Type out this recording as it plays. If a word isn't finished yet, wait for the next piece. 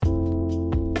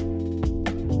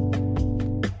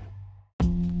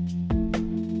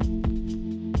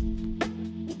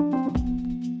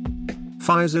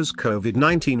Pfizer's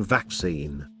COVID-19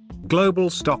 vaccine. Global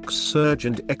stocks surge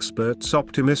and experts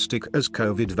optimistic as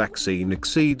COVID vaccine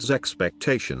exceeds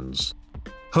expectations.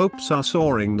 Hopes are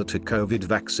soaring that a COVID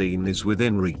vaccine is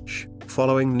within reach,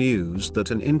 following news that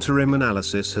an interim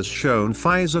analysis has shown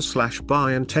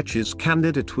Pfizer/BioNTech's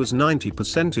candidate was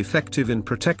 90% effective in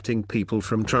protecting people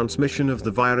from transmission of the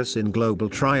virus in global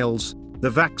trials. The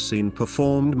vaccine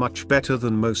performed much better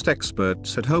than most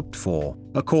experts had hoped for,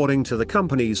 according to the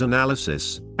company's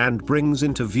analysis, and brings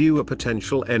into view a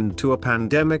potential end to a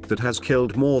pandemic that has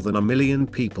killed more than 1 million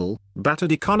people,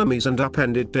 battered economies and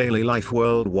upended daily life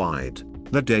worldwide.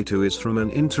 The data is from an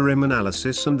interim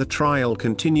analysis and the trial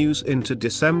continues into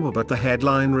December, but the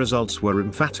headline results were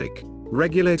emphatic.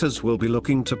 Regulators will be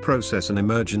looking to process an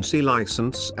emergency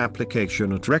license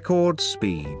application at record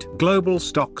speed. Global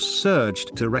stocks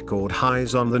surged to record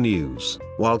highs on the news,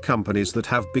 while companies that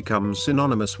have become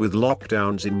synonymous with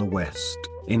lockdowns in the West,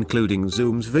 including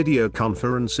Zoom's video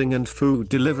conferencing and food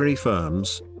delivery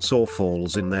firms, saw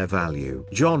falls in their value.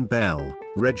 John Bell,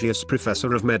 Regius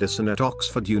Professor of Medicine at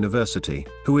Oxford University,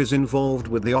 who is involved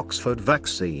with the Oxford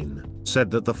vaccine,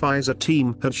 said that the Pfizer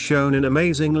team had shown an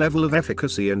amazing level of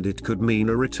efficacy and it could mean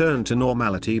a return to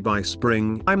normality by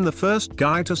spring. "I'm the first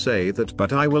guy to say that,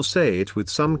 but I will say it with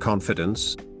some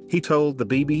confidence," he told the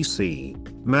BBC.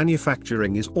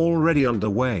 Manufacturing is already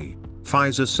underway.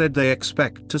 Pfizer said they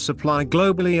expect to supply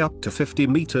globally up to 50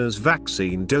 million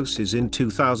vaccine doses in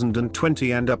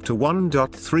 2020 and up to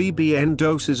 1.3 billion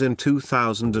doses in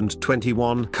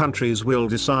 2021. Countries will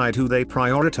decide who they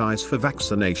prioritize for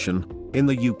vaccination. In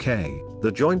the UK,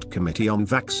 the Joint Committee on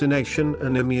Vaccination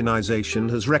and Immunisation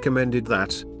has recommended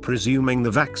that, presuming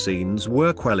the vaccines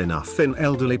work well enough in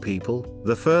elderly people,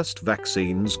 the first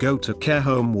vaccines go to care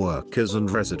home workers and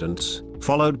residents,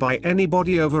 followed by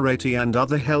anybody over 80 and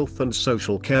other health and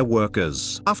social care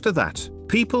workers. After that,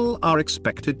 people are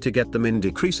expected to get them in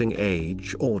decreasing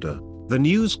age order. The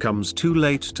news comes too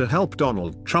late to help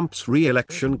Donald Trump's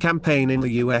re-election campaign in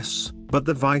the US, but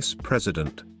the Vice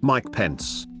President, Mike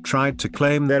Pence, tried to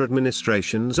claim their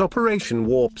administration's Operation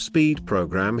Warp Speed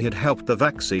program had helped the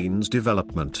vaccine's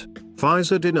development.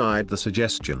 Pfizer denied the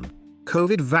suggestion.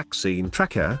 COVID vaccine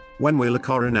tracker: when will a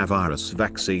coronavirus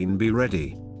vaccine be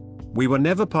ready? "We were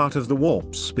never part of the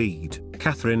warp speed,"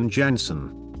 Catherine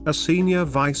Jansen, a senior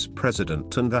vice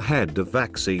president and the head of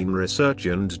vaccine research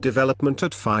and development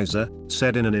at Pfizer,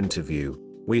 said in an interview.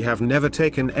 "We have never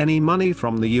taken any money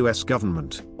from the US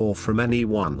government, or from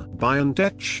anyone."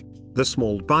 BioNTech, the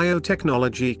small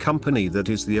biotechnology company that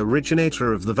is the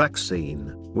originator of the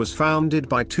vaccine, was founded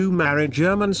by two married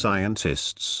German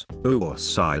scientists, Uğur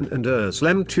Şahin and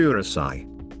Özlem Türesay,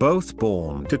 both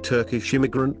born to Turkish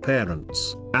immigrant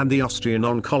parents, and the Austrian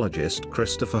oncologist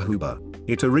Christopher Huber.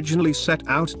 It originally set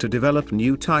out to develop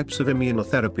new types of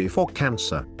immunotherapy for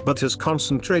cancer, but has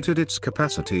concentrated its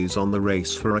capacities on the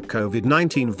race for a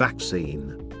COVID-19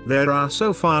 vaccine. There are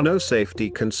so far no safety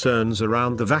concerns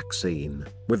around the vaccine,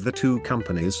 with the two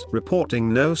companies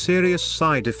reporting no serious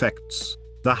side effects.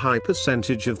 The high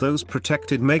percentage of those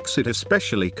protected makes it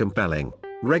especially compelling.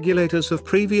 Regulators have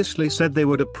previously said they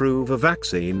would approve a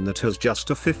vaccine that has just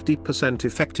a 50%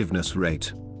 effectiveness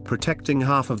rate, protecting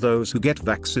half of those who get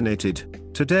vaccinated.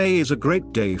 Today is a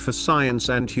great day for science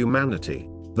and humanity.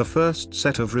 The first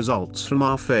set of results from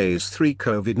our Phase 3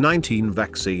 COVID-19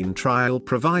 vaccine trial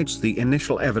provides the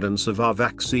initial evidence of our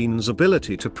vaccine's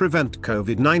ability to prevent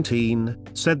COVID-19,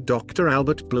 said Dr.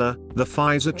 Albert Bourla, the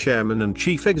Pfizer chairman and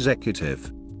chief executive.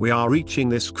 "We are reaching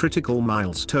this critical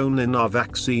milestone in our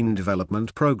vaccine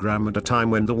development program at a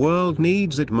time when the world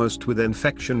needs it most, with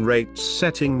infection rates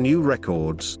setting new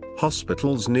records,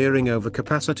 hospitals nearing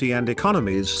overcapacity and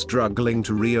economies struggling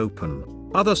to reopen."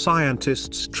 Other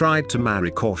scientists tried to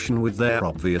marry caution with their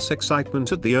obvious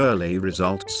excitement at the early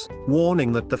results,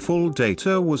 warning that the full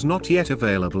data was not yet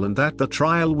available and that the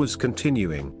trial was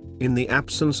continuing. "In the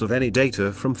absence of any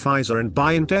data from Pfizer and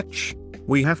BioNTech,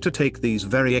 we have to take these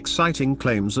very exciting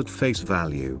claims at face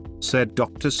value," said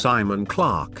Dr. Simon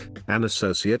Clark, an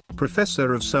associate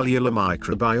professor of cellular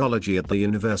microbiology at the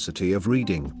University of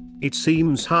Reading. "It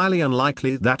seems highly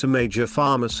unlikely that a major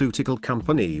pharmaceutical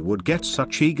company would get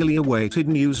such eagerly awaited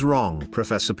news wrong."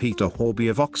 Professor Peter Horby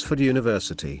of Oxford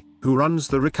University, who runs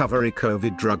the Recovery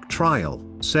COVID drug trial,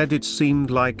 said it seemed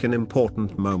like an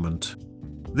important moment.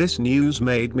 "This news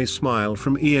made me smile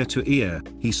from ear to ear,"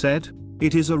 he said.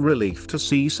 "It is a relief to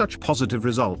see such positive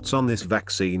results on this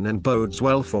vaccine and bodes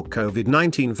well for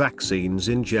COVID-19 vaccines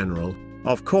in general.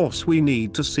 Of course, we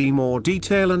need to see more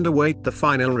detail and await the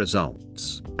final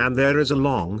results, and there is a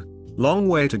long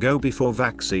way to go before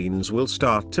vaccines will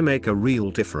start to make a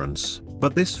real difference."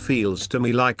 But this feels to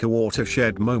me like a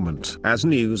watershed moment as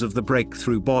news of the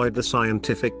breakthrough buoyed the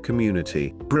scientific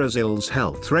community. Brazil's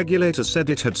health regulator said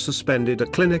it had suspended a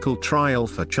clinical trial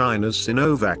for China's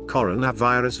Sinovac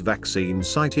coronavirus vaccine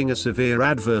citing a severe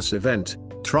adverse event.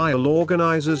 Trial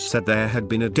organizers said there had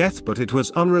been a death but it was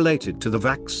unrelated to the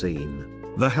vaccine.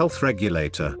 The health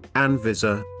regulator,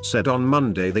 Anvisa, said on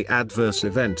Monday the adverse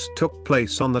event took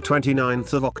place on the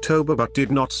 29th of October but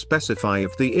did not specify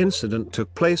if the incident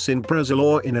took place in Brazil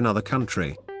or in another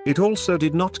country. It also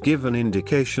did not give an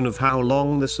indication of how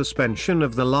long the suspension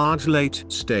of the large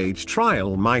late-stage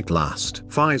trial might last.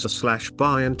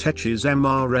 Pfizer/BioNTech's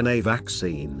mRNA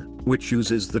vaccine, which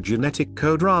uses the genetic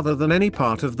code rather than any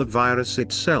part of the virus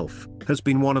itself, has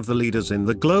been one of the leaders in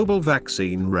the global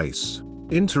vaccine race.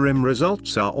 Interim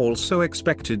results are also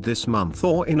expected this month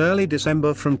or in early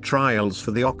December from trials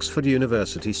for the Oxford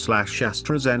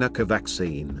University/AstraZeneca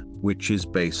vaccine, which is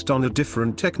based on a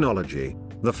different technology.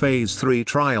 The Phase 3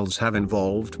 trials have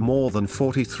involved more than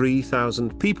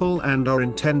 43,000 people and are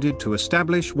intended to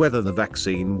establish whether the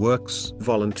vaccine works.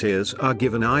 Volunteers are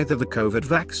given either the COVID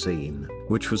vaccine,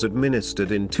 which was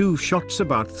administered in 2 shots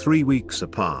about 3 weeks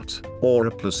apart, or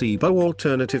a placebo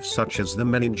alternative such as the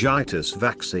meningitis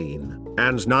vaccine,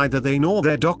 and neither they nor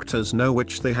their doctors know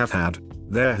which they have had.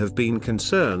 There have been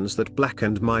concerns that Black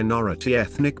and minority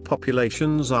ethnic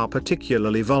populations are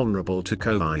particularly vulnerable to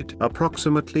COVID.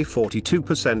 Approximately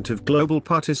 42% of global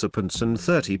participants and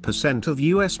 30% of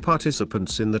US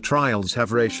participants in the trials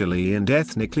have racially and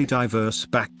ethnically diverse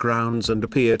backgrounds and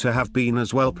appear to have been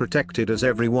as well protected as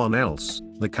everyone else,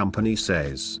 the company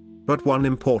says. But one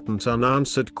important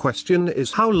unanswered question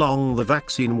is how long the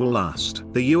vaccine will last.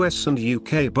 The US and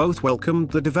UK both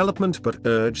welcomed the development but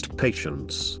urged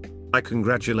patience. I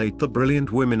congratulate the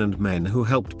brilliant women and men who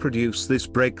helped produce this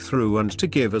breakthrough and to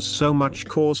give us so much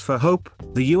cause for hope,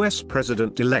 the US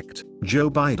President-elect,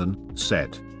 Joe Biden,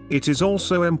 said. It is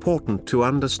also important to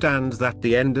understand that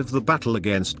the end of the battle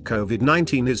against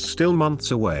COVID-19 is still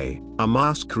months away. A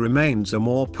mask remains a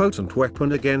more potent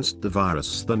weapon against the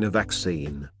virus than a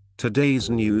vaccine. Today's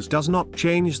news does not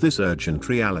change this urgent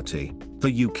reality.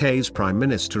 The UK's Prime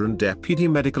Minister and Deputy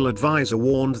Medical Advisor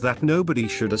warned that nobody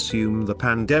should assume the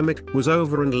pandemic was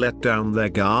over and let down their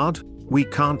guard. We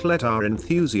can't let our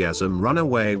enthusiasm run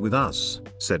away with us,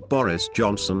 said Boris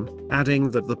Johnson, adding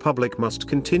that the public must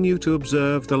continue to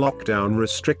observe the lockdown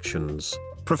restrictions.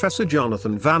 Professor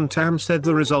Jonathan Van Tam said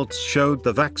the results showed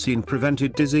the vaccine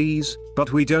prevented disease,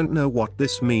 but we don't know what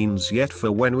this means yet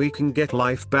for when we can get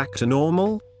life back to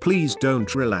normal. Please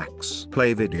don't relax.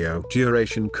 Play video.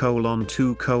 Duration: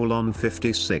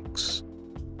 :2:56.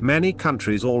 Many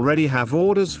countries already have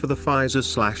orders for the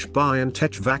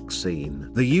Pfizer/BioNTech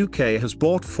vaccine. The UK has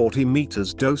bought 40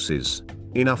 meters doses,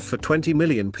 enough for 20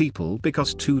 million people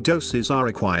because 2 doses are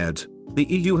required. The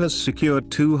EU has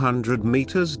secured 200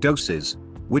 meters doses,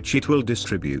 which it will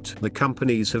distribute. The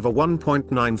companies have a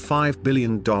 $1.95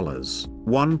 billion,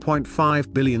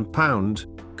 £1.5 billion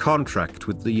contract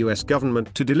with the US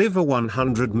government to deliver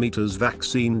 100 meters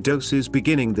vaccine doses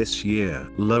beginning this year.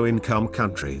 Low-income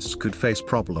countries could face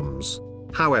problems.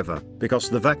 However, because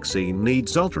the vaccine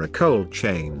needs ultra-cold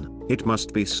chain, it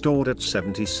must be stored at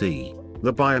 70 C.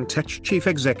 The BioNTech chief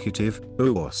executive,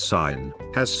 Urs Sein,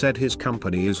 has said his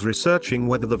company is researching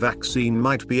whether the vaccine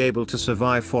might be able to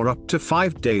survive for up to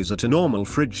 5 days at a normal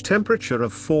fridge temperature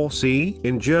of 4 C.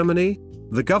 In Germany,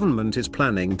 the government is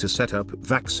planning to set up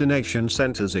vaccination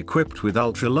centers equipped with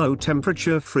ultra-low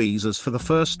temperature freezers for the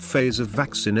first phase of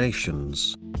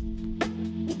vaccinations.